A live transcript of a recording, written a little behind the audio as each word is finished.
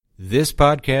This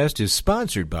podcast is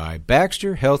sponsored by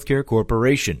Baxter Healthcare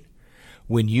Corporation.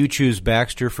 When you choose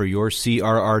Baxter for your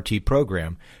CRRT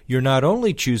program, you're not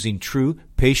only choosing true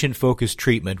patient-focused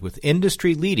treatment with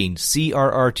industry-leading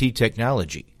CRRT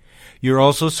technology, you're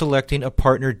also selecting a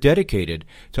partner dedicated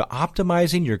to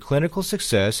optimizing your clinical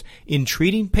success in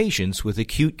treating patients with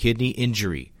acute kidney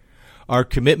injury. Our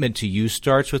commitment to you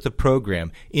starts with a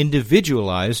program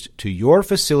individualized to your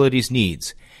facility's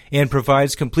needs and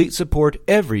provides complete support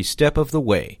every step of the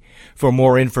way. For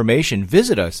more information,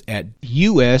 visit us at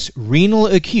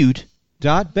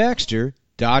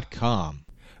usrenalacute.baxter.com.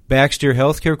 Baxter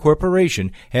Healthcare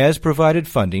Corporation has provided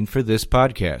funding for this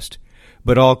podcast,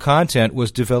 but all content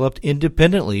was developed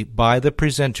independently by the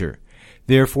presenter.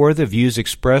 Therefore, the views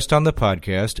expressed on the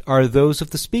podcast are those of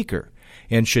the speaker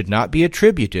and should not be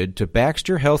attributed to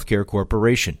Baxter Healthcare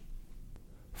Corporation.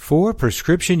 For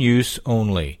prescription use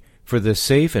only. For the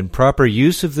safe and proper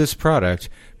use of this product,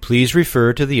 please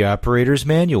refer to the operator's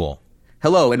manual.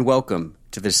 Hello and welcome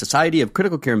to the Society of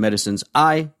Critical Care Medicine's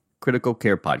Critical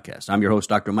Care Podcast. I'm your host,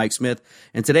 Dr. Mike Smith,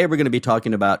 and today we're going to be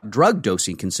talking about drug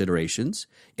dosing considerations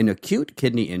in acute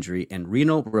kidney injury and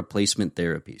renal replacement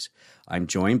therapies. I'm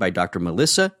joined by Dr.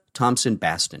 Melissa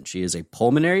Thompson-Baston. She is a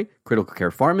pulmonary critical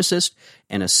care pharmacist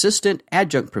and assistant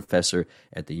adjunct professor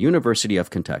at the University of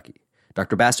Kentucky.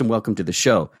 Dr. Baston, welcome to the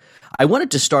show. I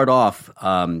wanted to start off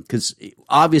because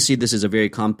obviously this is a very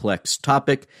complex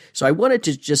topic, so I wanted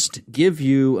to just give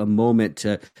you a moment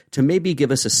to maybe give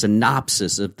us a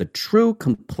synopsis of the true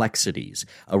complexities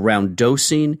around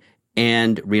dosing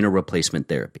and renal replacement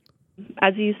therapy.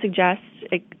 As you suggest,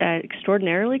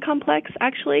 extraordinarily complex,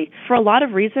 actually, for a lot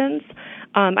of reasons.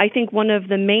 I think one of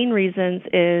the main reasons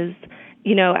is,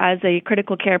 as a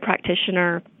critical care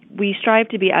practitioner, we strive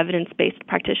to be evidence-based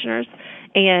practitioners,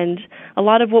 and a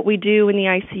lot of what we do in the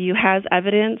ICU has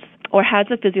evidence or has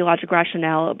a physiologic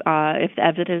rationale if the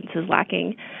evidence is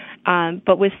lacking.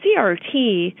 But with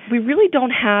CRRT, we really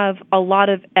don't have a lot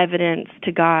of evidence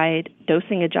to guide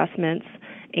dosing adjustments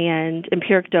and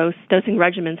empiric dosing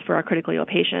regimens for our critically ill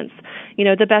patients.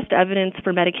 The best evidence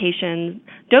for medication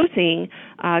dosing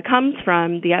comes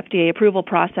from the FDA approval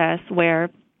process, where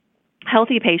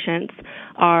healthy patients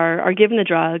are given the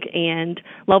drug and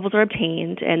levels are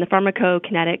obtained and the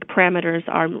pharmacokinetic parameters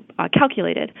are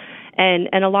calculated. And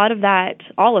all of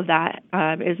that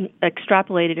is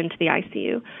extrapolated into the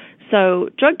ICU. So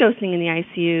drug dosing in the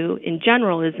ICU in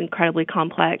general is incredibly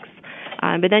complex.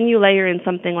 But then you layer in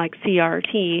something like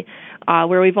CRRT,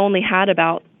 where we've only had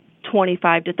about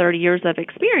 25 to 30 years of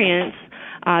experience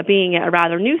being a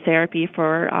rather new therapy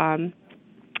for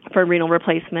renal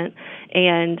replacement,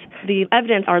 and the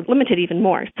evidence are limited even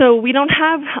more. So we don't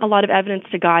have a lot of evidence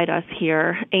to guide us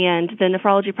here, and the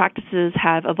nephrology practices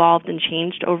have evolved and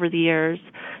changed over the years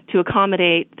to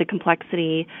accommodate the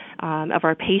complexity of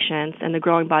our patients and the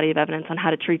growing body of evidence on how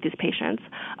to treat these patients,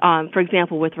 for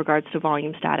example, with regards to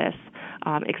volume status,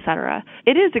 et cetera.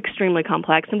 It is extremely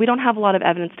complex, and we don't have a lot of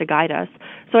evidence to guide us.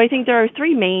 So I think there are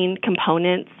three main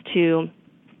components to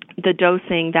the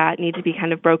dosing that need to be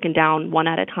kind of broken down one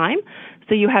at a time.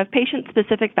 So you have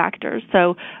patient-specific factors.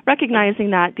 So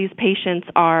recognizing that these patients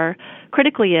are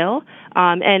critically ill,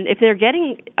 and if they're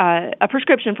getting a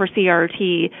prescription for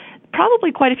CRRT,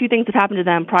 probably quite a few things have happened to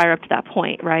them prior up to that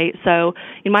point, right? So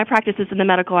in my practices in the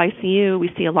medical ICU, we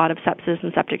see a lot of sepsis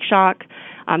and septic shock.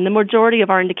 The majority of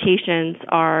our indications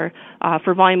are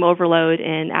for volume overload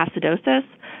and acidosis.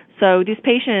 So these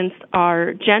patients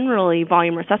are generally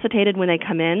volume resuscitated when they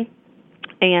come in,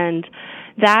 and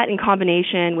that in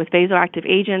combination with vasoactive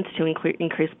agents to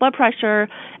increase blood pressure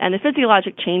and the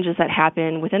physiologic changes that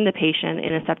happen within the patient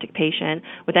in a septic patient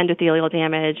with endothelial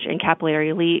damage and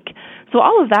capillary leak. So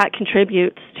all of that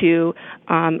contributes to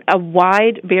a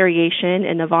wide variation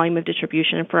in the volume of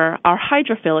distribution for our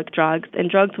hydrophilic drugs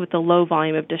and drugs with a low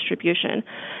volume of distribution.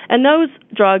 And those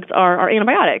drugs are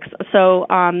antibiotics. So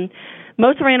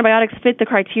most of our antibiotics fit the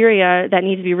criteria that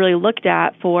need to be really looked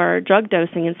at for drug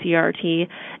dosing in CRRT.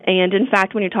 And in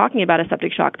fact, when you're talking about a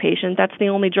septic shock patient, that's the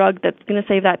only drug that's going to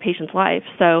save that patient's life.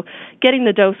 So getting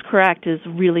the dose correct is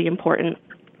really important.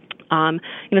 Some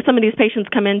of these patients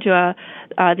come into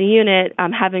the unit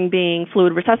having been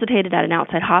fluid resuscitated at an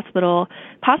outside hospital,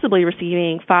 possibly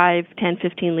receiving 5, 10,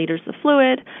 15 liters of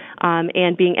fluid,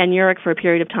 and being anuric for a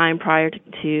period of time prior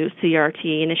to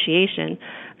CRRT initiation.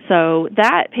 So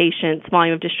that patient's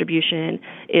volume of distribution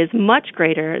is much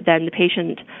greater than the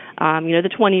patient, the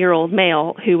 20-year-old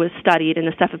male who was studied in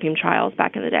the cefepime trials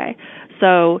back in the day.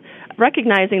 So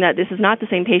recognizing that this is not the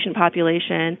same patient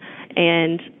population,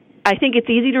 and I think it's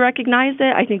easy to recognize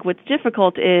it. I think what's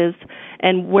difficult is,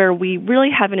 and where we really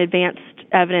haven't advanced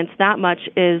evidence that much,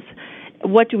 is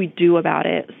what do we do about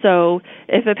it? So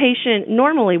if a patient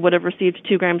normally would have received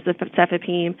 2 grams of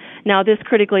cefepime, now this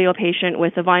critically ill patient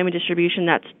with a volume of distribution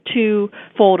that's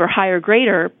 2-fold or higher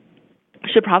greater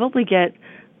should probably get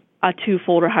a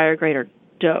 2-fold or higher greater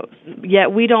dose.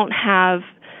 Yet we don't have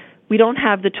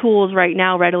the tools right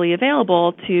now readily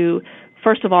available to,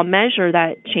 first of all, measure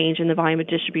that change in the volume of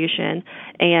distribution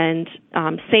and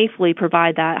safely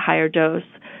provide that higher dose,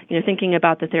 thinking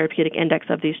about the therapeutic index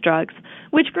of these drugs,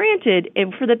 which, granted,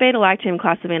 for the beta-lactam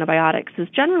class of antibiotics is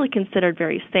generally considered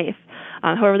very safe.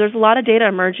 However, there's a lot of data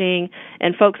emerging,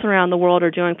 and folks around the world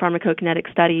are doing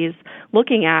pharmacokinetic studies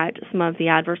looking at some of the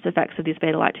adverse effects of these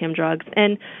beta-lactam drugs,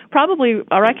 and probably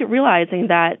realizing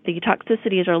that the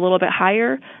toxicities are a little bit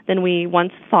higher than we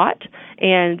once thought,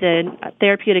 and the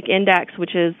therapeutic index,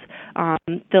 which is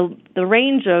the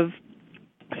range of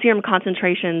serum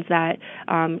concentrations that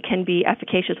can be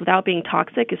efficacious without being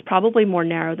toxic, is probably more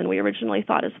narrow than we originally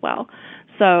thought as well.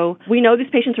 So we know these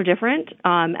patients are different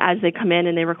as they come in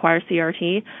and they require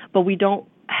CRRT, but we don't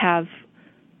have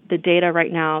the data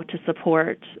right now to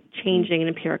support changing an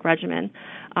empiric regimen.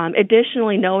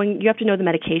 Additionally, you have to know the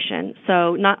medication.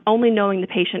 So not only knowing the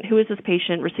patient, who is this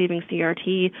patient receiving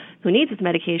CRRT, who needs this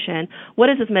medication, what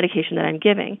is this medication that I'm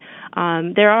giving?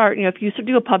 There are, if you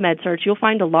do a PubMed search, you'll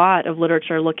find a lot of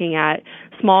literature looking at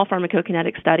small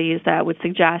pharmacokinetic studies that would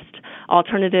suggest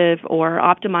alternative or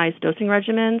optimized dosing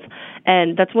regimens.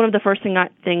 And that's one of the first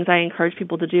things I encourage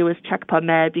people to do is check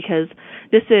PubMed, because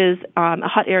this is a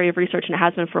hot area of research, and it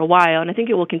has been for a while, and I think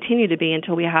it will continue to be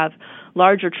until we have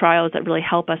larger trials that really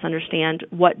help us understand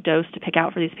what dose to pick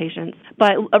out for these patients.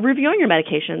 But reviewing your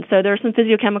medication, so there are some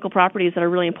physiochemical properties that are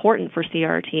really important for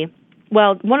CRRT.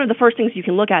 Well, one of the first things you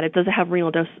can look at it, does it have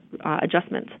renal dose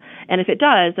adjustments? And if it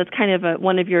does, that's kind of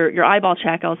one of your eyeball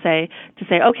check, I'll say, to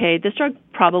say, okay, this drug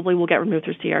probably will get removed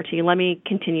through CRRT. Let me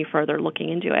continue further looking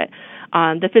into it.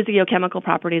 The physiochemical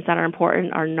properties that are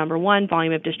important are, number one,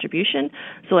 volume of distribution.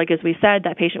 So like as we said,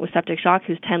 that patient with septic shock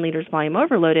who's 10 liters volume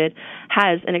overloaded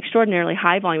has an extraordinarily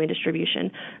high volume of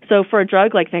distribution. So for a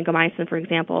drug like vancomycin, for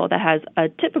example, that has a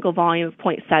typical volume of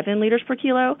 0.7 liters per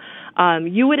kilo,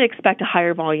 you would expect a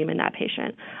higher volume in that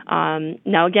patient.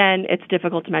 Now, again, it's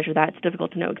difficult to measure that. It's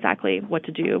difficult to know exactly what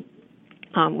to do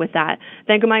with that.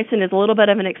 Vancomycin is a little bit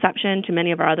of an exception to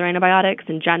many of our other antibiotics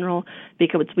in general,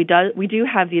 because we do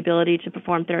have the ability to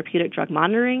perform therapeutic drug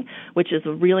monitoring, which is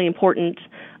a really important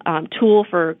tool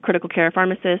for critical care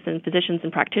pharmacists and physicians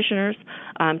and practitioners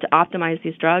to optimize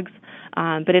these drugs,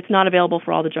 but it's not available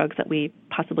for all the drugs that we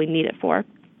possibly need it for.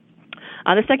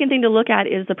 The second thing to look at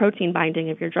is the protein binding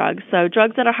of your drugs. So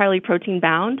drugs that are highly protein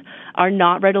bound are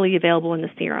not readily available in the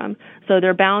serum. So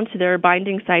they're bound to their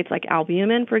binding sites like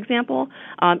albumin, for example,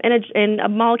 and a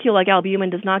molecule like albumin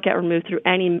does not get removed through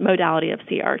any modality of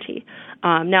CRRT.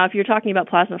 Now, if you're talking about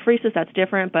plasmapheresis, that's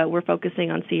different, but we're focusing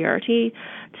on CRRT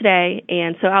today.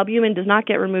 And so albumin does not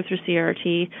get removed through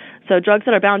CRRT. So drugs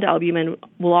that are bound to albumin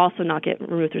will also not get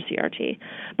removed through CRRT.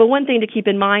 But one thing to keep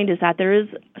in mind is that there is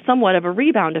somewhat of a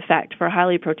rebound effect for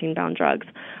highly protein-bound drugs,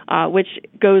 which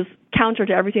goes counter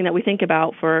to everything that we think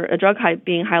about for a drug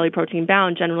being highly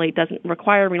protein-bound. Generally, it doesn't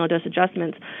require renal dose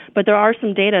adjustments. But there are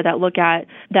some data that look at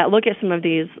some of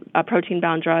these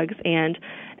protein-bound drugs, and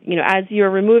as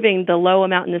you're removing the low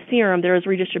amount in the serum, there is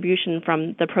redistribution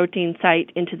from the protein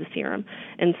site into the serum.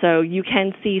 And so you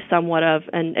can see somewhat of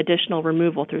an additional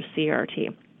removal through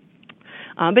CRRT.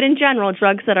 But in general,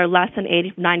 drugs that are less than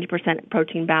 90%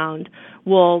 protein bound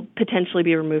will potentially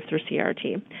be removed through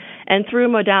CRRT. And through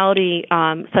modality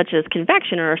such as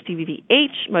convection or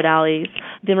CVVH modalities,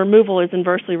 the removal is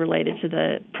inversely related to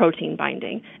the protein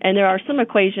binding. And there are some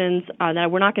equations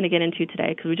that we're not going to get into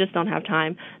today because we just don't have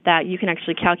time, that you can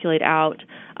actually calculate out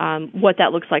what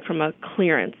that looks like from a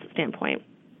clearance standpoint.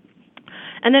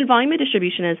 And then volume of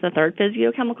distribution is the third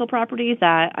physiochemical property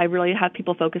that I really have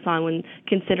people focus on when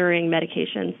considering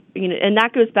medications. And that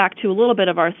goes back to a little bit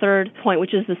of our third point,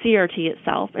 which is the CRRT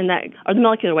itself, and or the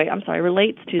molecular weight,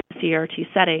 relates to the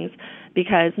CRRT settings,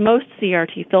 because most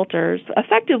CRRT filters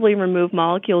effectively remove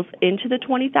molecules into the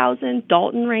 20,000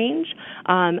 Dalton range.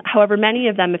 However, many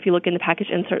of them, if you look in the package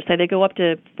insert, say they go up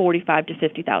to 45 to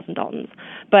 50,000 Daltons.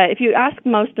 But if you ask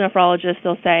most nephrologists,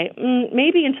 they'll say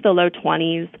maybe into the low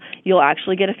 20s you'll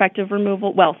actually get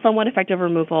somewhat effective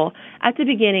removal at the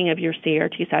beginning of your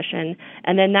CRRT session,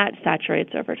 and then that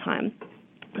saturates over time.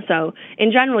 So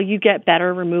in general, you get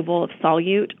better removal of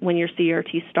solute when your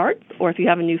CRRT starts, or if you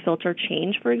have a new filter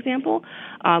change, for example,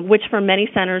 which for many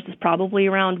centers is probably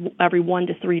around every 1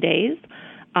 to 3 days.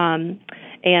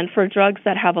 And for drugs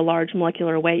that have a large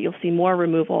molecular weight, you'll see more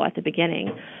removal at the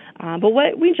beginning. But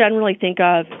what we generally think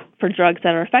of for drugs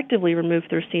that are effectively removed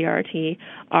through CRRT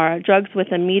are drugs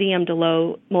with a medium to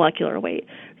low molecular weight.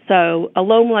 So a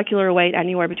low molecular weight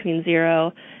anywhere between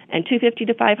 0 and 250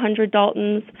 to 500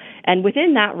 Daltons. And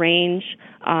within that range,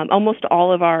 almost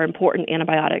all of our important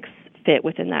antibiotics fit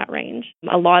within that range.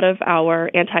 A lot of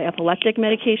our anti-epileptic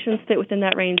medications fit within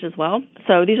that range as well.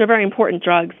 So these are very important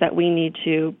drugs that we need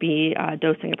to be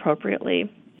dosing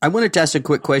appropriately. I wanted to ask a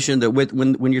quick question that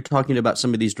when you're talking about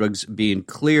some of these drugs being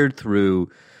cleared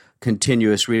through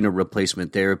continuous renal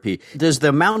replacement therapy, does the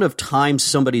amount of time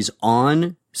somebody's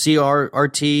on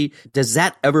CRRT, does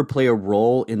that ever play a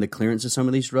role in the clearance of some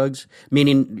of these drugs?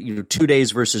 Meaning, 2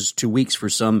 days versus 2 weeks for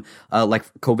some,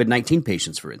 like COVID-19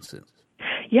 patients, for instance.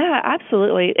 Yeah,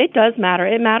 absolutely. It does matter.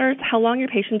 It matters how long your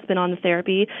patient's been on the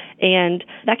therapy, and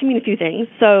that can mean a few things.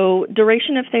 So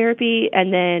duration of therapy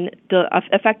and then the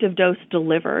effective dose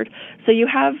delivered. So you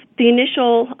have the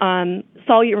initial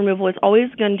solute removal is always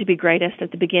going to be greatest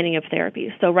at the beginning of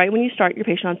therapy. So right when you start your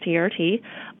patient on CRRT,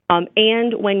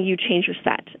 and when you change your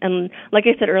set. And like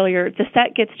I said earlier, the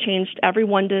set gets changed every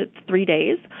 1 to 3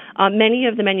 days. Many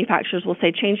of the manufacturers will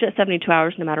say change it at 72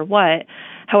 hours no matter what.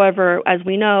 However, as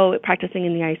we know, practicing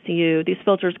in the ICU, these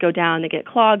filters go down, they get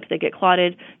clogged, they get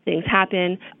clotted, things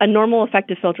happen. A normal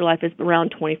effective filter life is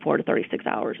around 24 to 36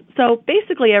 hours. So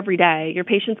basically every day, your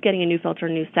patient's getting a new filter, a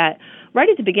new set. Right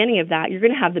at the beginning of that, you're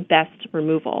going to have the best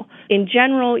removal. In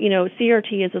general,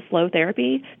 CRRT is a slow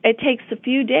therapy. It takes a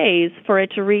few days for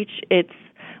it to reach its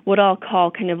what I'll call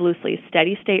kind of loosely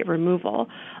steady state removal.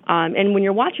 And when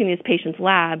you're watching these patients'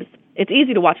 labs, it's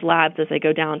easy to watch labs as they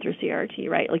go down through CRRT,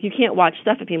 right? Like you can't watch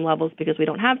cefepime levels because we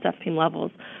don't have cefepime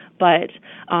levels, but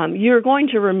you're going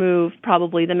to remove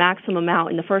probably the maximum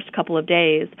amount in the first couple of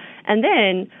days. And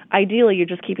then ideally you're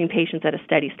just keeping patients at a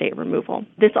steady state removal.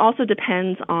 This also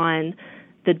depends on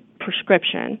the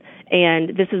prescription, and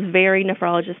this is very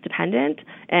nephrologist dependent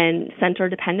and center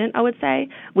dependent, I would say.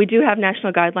 We do have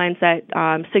national guidelines that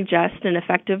suggest an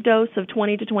effective dose of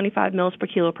 20 to 25 mils per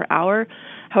kilo per hour.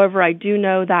 However, I do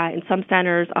know that in some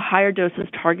centers, a higher dose is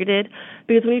targeted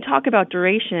because when you talk about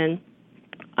duration,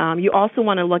 you also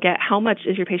want to look at how much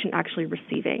is your patient actually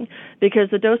receiving, because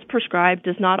the dose prescribed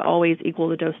does not always equal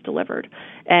the dose delivered.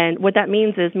 And what that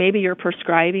means is maybe you're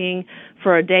prescribing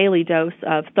for a daily dose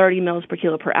of 30 mils per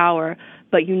kilo per hour,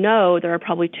 but there are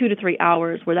probably 2 to 3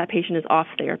 hours where that patient is off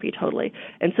therapy totally.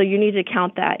 And so you need to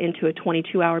count that into a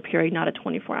 22-hour period, not a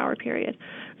 24-hour period.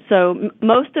 So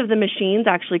most of the machines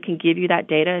actually can give you that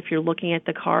data if you're looking at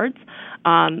the cards.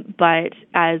 But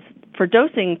as for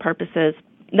dosing purposes,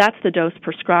 that's the dose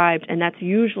prescribed, and that's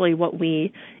usually what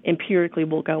we empirically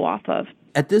will go off of.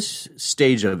 At this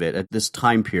stage of it, at this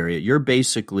time period, you're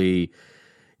basically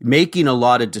making a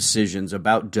lot of decisions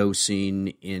about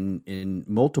dosing in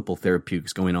multiple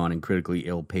therapeutics going on in critically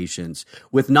ill patients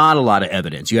with not a lot of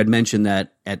evidence. You had mentioned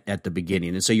that at the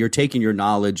beginning. And so you're taking your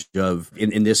knowledge of,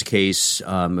 in this case,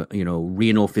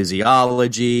 renal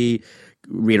physiology,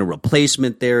 renal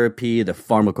replacement therapy, the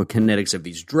pharmacokinetics of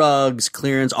these drugs,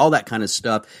 clearance, all that kind of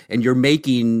stuff. And you're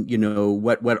making,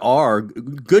 what are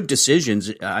good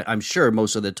decisions, I'm sure,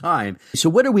 most of the time. So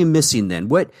what are we missing then?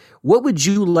 What would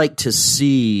you like to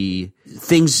see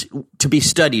things to be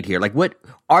studied here? Like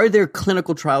are there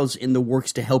clinical trials in the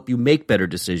works to help you make better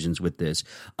decisions with this?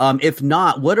 If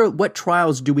not, what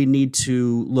trials do we need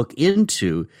to look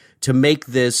into to make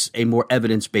this a more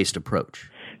evidence-based approach?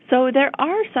 So there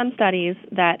are some studies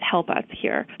that help us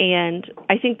here, and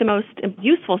I think the most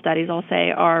useful studies, I'll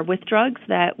say, are with drugs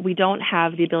that we don't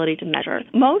have the ability to measure.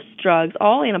 Most drugs,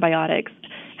 all antibiotics,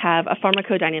 have a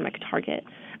pharmacodynamic target,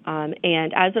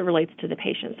 and as it relates to the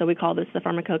patient. So we call this the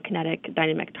pharmacokinetic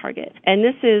dynamic target. And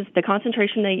this is the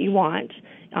concentration that you want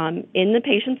in the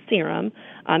patient's serum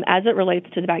as it relates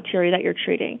to the bacteria that you're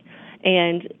treating.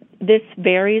 And this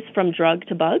varies from drug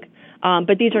to bug.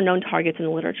 But these are known targets in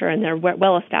the literature, and they're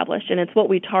well established, and it's what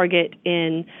we target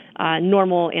in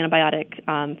normal antibiotic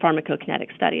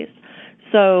pharmacokinetic studies.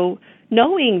 So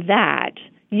knowing that,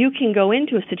 you can go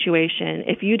into a situation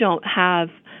if you don't have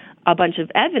a bunch of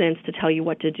evidence to tell you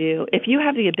what to do. If you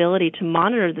have the ability to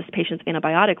monitor this patient's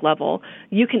antibiotic level,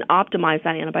 you can optimize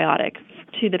that antibiotic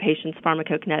to the patient's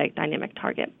pharmacokinetic dynamic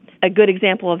target. A good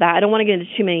example of that, I don't want to get into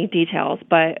too many details,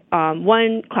 but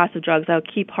one class of drugs I'll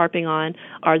keep harping on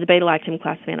are the beta-lactam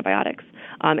class of antibiotics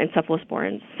and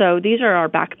cephalosporins. So these are our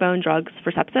backbone drugs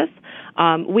for sepsis.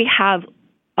 We have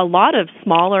a lot of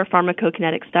smaller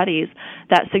pharmacokinetic studies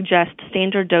that suggest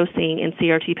standard dosing in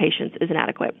CRRT patients is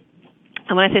inadequate.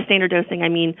 And when I say standard dosing, I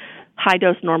mean high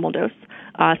dose, normal dose,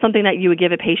 something that you would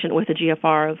give a patient with a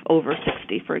GFR of over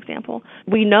 60, for example.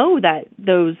 We know that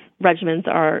those regimens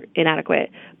are inadequate,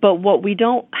 but what we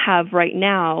don't have right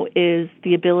now is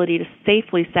the ability to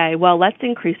safely say, well, let's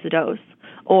increase the dose,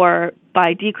 or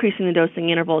by decreasing the dosing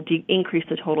interval, increase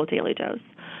the total daily dose.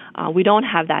 We don't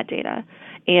have that data.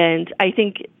 And I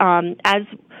think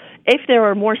if there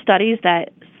are more studies that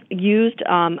used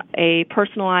a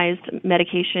personalized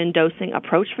medication dosing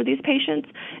approach for these patients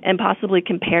and possibly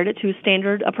compared it to a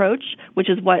standard approach, which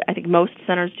is what I think most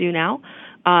centers do now,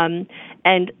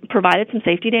 and provided some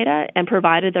safety data and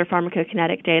provided their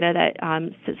pharmacokinetic data that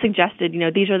suggested,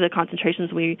 these are the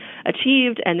concentrations we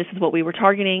achieved and this is what we were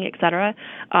targeting, et cetera.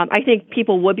 I think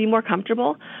people would be more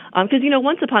comfortable because,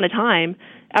 once upon a time,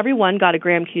 everyone got a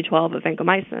gram Q12 of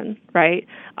vancomycin, right?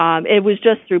 It was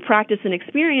just through practice and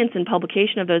experience and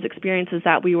publication of those experiences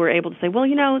that we were able to say, well,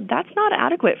 that's not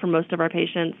adequate for most of our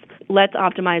patients. Let's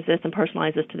optimize this and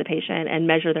personalize this to the patient and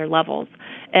measure their levels.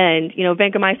 And,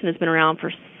 vancomycin has been around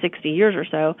for 60 years or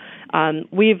so.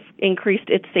 We've increased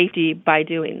its safety by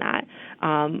doing that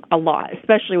a lot,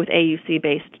 especially with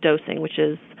AUC-based dosing, which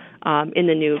is in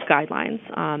the new guidelines.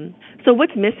 So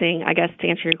what's missing, I guess, to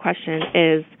answer your question,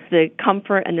 is the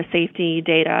comfort and the safety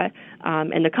data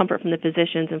and the comfort from the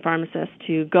physicians and pharmacists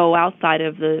to go outside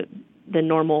of the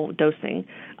normal dosing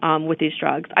with these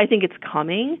drugs. I think it's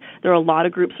coming. There are a lot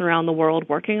of groups around the world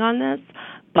working on this,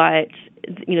 but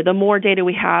the more data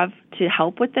we have to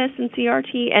help with this in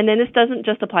CRT, and then this doesn't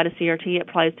just apply to CRT, it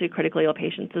applies to critically ill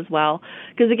patients as well.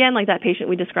 Because again, like that patient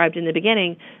we described in the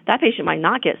beginning, that patient might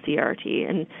not get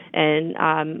CRT,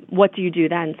 and what do you do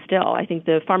then still? I think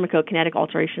the pharmacokinetic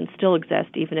alterations still exist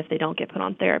even if they don't get put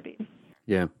on therapy.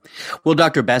 Yeah. Well,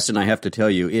 Dr. Baston, I have to tell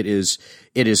you, it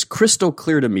is crystal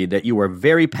clear to me that you are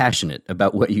very passionate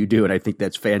about what you do, and I think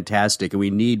that's fantastic. And we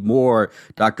need more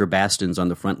Dr. Bastons on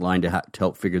the front line to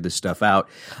help figure this stuff out.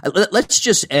 Let's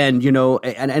just end,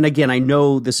 and again, I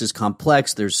know this is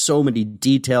complex. There's so many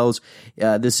details.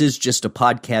 This is just a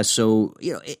podcast. So,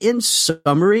 in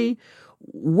summary,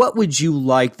 what would you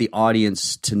like the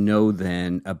audience to know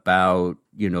then about,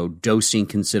 dosing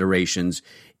considerations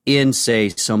in, say,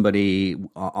 somebody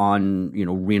on,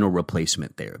 renal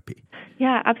replacement therapy?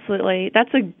 Yeah, absolutely. That's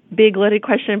a big loaded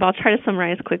question, but I'll try to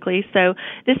summarize quickly. So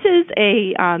this is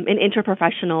an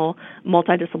interprofessional,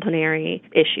 multidisciplinary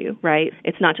issue, right?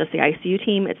 It's not just the ICU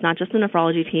team. It's not just the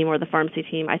nephrology team or the pharmacy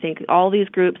team. I think all these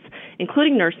groups,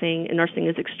 including nursing, and nursing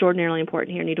is extraordinarily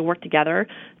important here, need to work together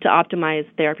to optimize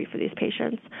therapy for these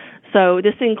patients. So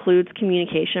this includes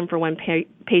communication for when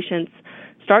patients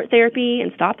start therapy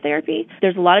and stop therapy.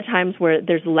 There's a lot of times where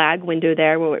there's a lag window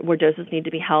there where doses need to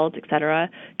be held, et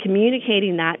cetera.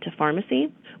 Communicating that to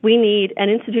pharmacy. We need, and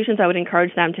institutions, I would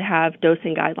encourage them to have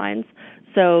dosing guidelines.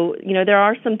 So, there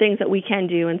are some things that we can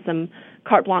do and some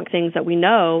carte blanche things that we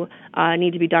know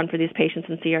need to be done for these patients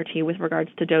in CRT with regards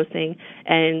to dosing.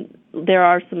 And there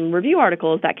are some review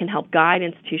articles that can help guide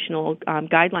institutional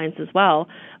guidelines as well.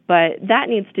 But that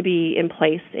needs to be in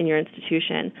place in your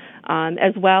institution,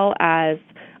 as well as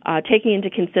taking into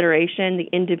consideration the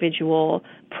individual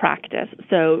practice.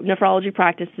 So nephrology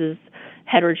practice is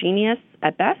heterogeneous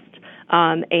at best,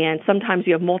 and sometimes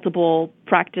you have multiple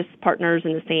practice partners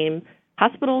in the same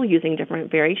hospital using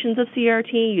different variations of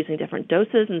CRT, using different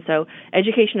doses. And so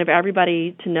education of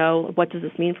everybody to know what does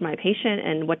this mean for my patient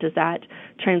and what does that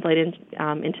translate into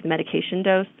the medication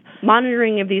dose.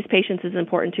 Monitoring of these patients is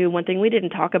important too. One thing we didn't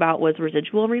talk about was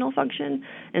residual renal function.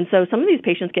 And so some of these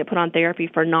patients get put on therapy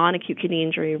for non-acute kidney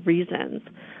injury reasons.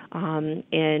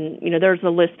 There's a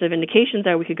list of indications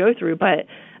that we could go through, but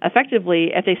effectively,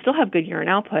 if they still have good urine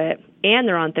output and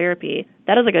they're on therapy,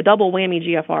 that is like a double whammy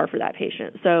GFR for that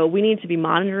patient. So we need to be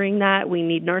monitoring that. We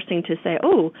need nursing to say,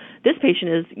 oh, this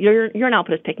patient is, urine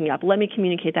output is picking up. Let me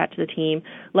communicate that to the team.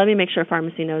 Let me make sure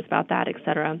pharmacy knows about that, et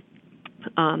cetera.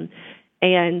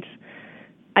 And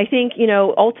I think,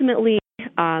 ultimately,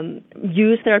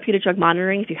 use therapeutic drug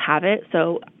monitoring if you have it.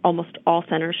 So almost all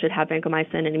centers should have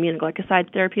vancomycin and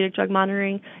aminoglycoside therapeutic drug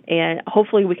monitoring. And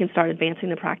hopefully we can start advancing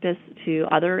the practice to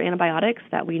other antibiotics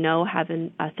that we know have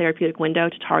a therapeutic window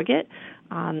to target.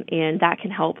 And that can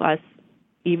help us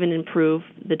even improve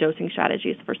the dosing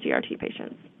strategies for CRT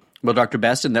patients. Well, Dr.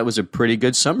 Baston, that was a pretty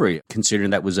good summary, considering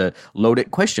that was a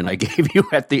loaded question I gave you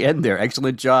at the end there.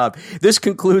 Excellent job. This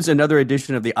concludes another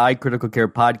edition of the iCritical Care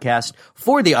Podcast.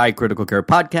 For the iCritical Care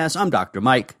Podcast, I'm Dr.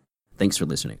 Mike. Thanks for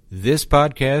listening. This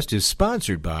podcast is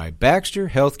sponsored by Baxter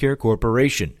Healthcare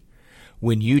Corporation.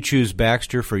 When you choose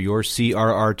Baxter for your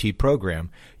CRRT program,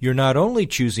 you're not only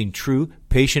choosing true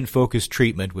patient-focused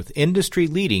treatment with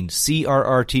industry-leading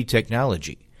CRRT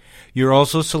technology, You're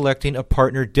also selecting a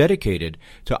partner dedicated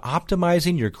to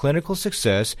optimizing your clinical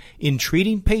success in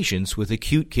treating patients with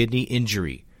acute kidney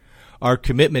injury. Our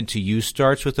commitment to you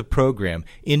starts with a program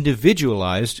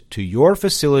individualized to your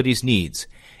facility's needs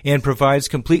and provides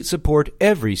complete support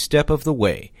every step of the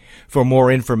way. For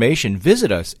more information,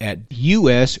 visit us at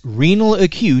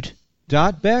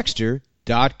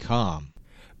usrenalacute.baxter.com.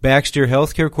 Baxter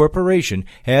Healthcare Corporation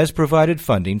has provided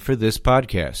funding for this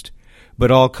podcast,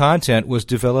 but all content was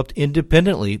developed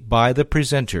independently by the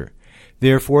presenter.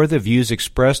 Therefore, the views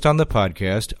expressed on the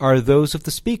podcast are those of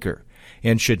the speaker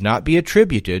and should not be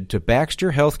attributed to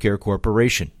Baxter Healthcare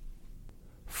Corporation.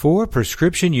 For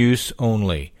prescription use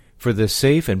only. For the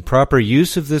safe and proper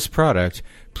use of this product,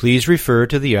 please refer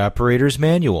to the operator's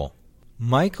manual.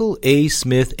 Michael A.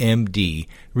 Smith, M.D.,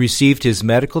 received his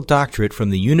medical doctorate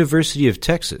from the University of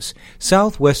Texas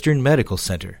Southwestern Medical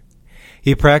Center.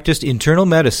 He practiced internal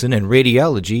medicine and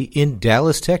radiology in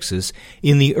Dallas, Texas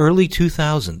in the early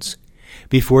 2000s,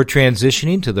 before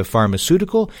transitioning to the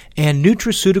pharmaceutical and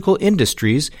nutraceutical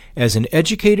industries as an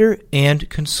educator and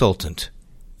consultant.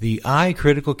 The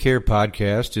iCritical Care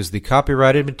podcast is the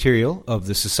copyrighted material of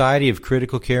the Society of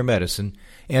Critical Care Medicine,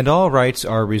 and all rights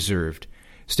are reserved.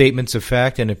 Statements of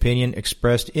fact and opinion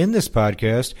expressed in this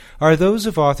podcast are those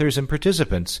of authors and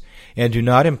participants and do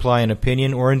not imply an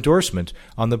opinion or endorsement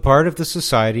on the part of the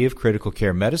Society of Critical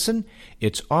Care Medicine,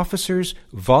 its officers,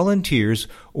 volunteers,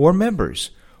 or members,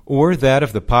 or that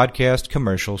of the podcast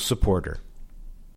commercial supporter.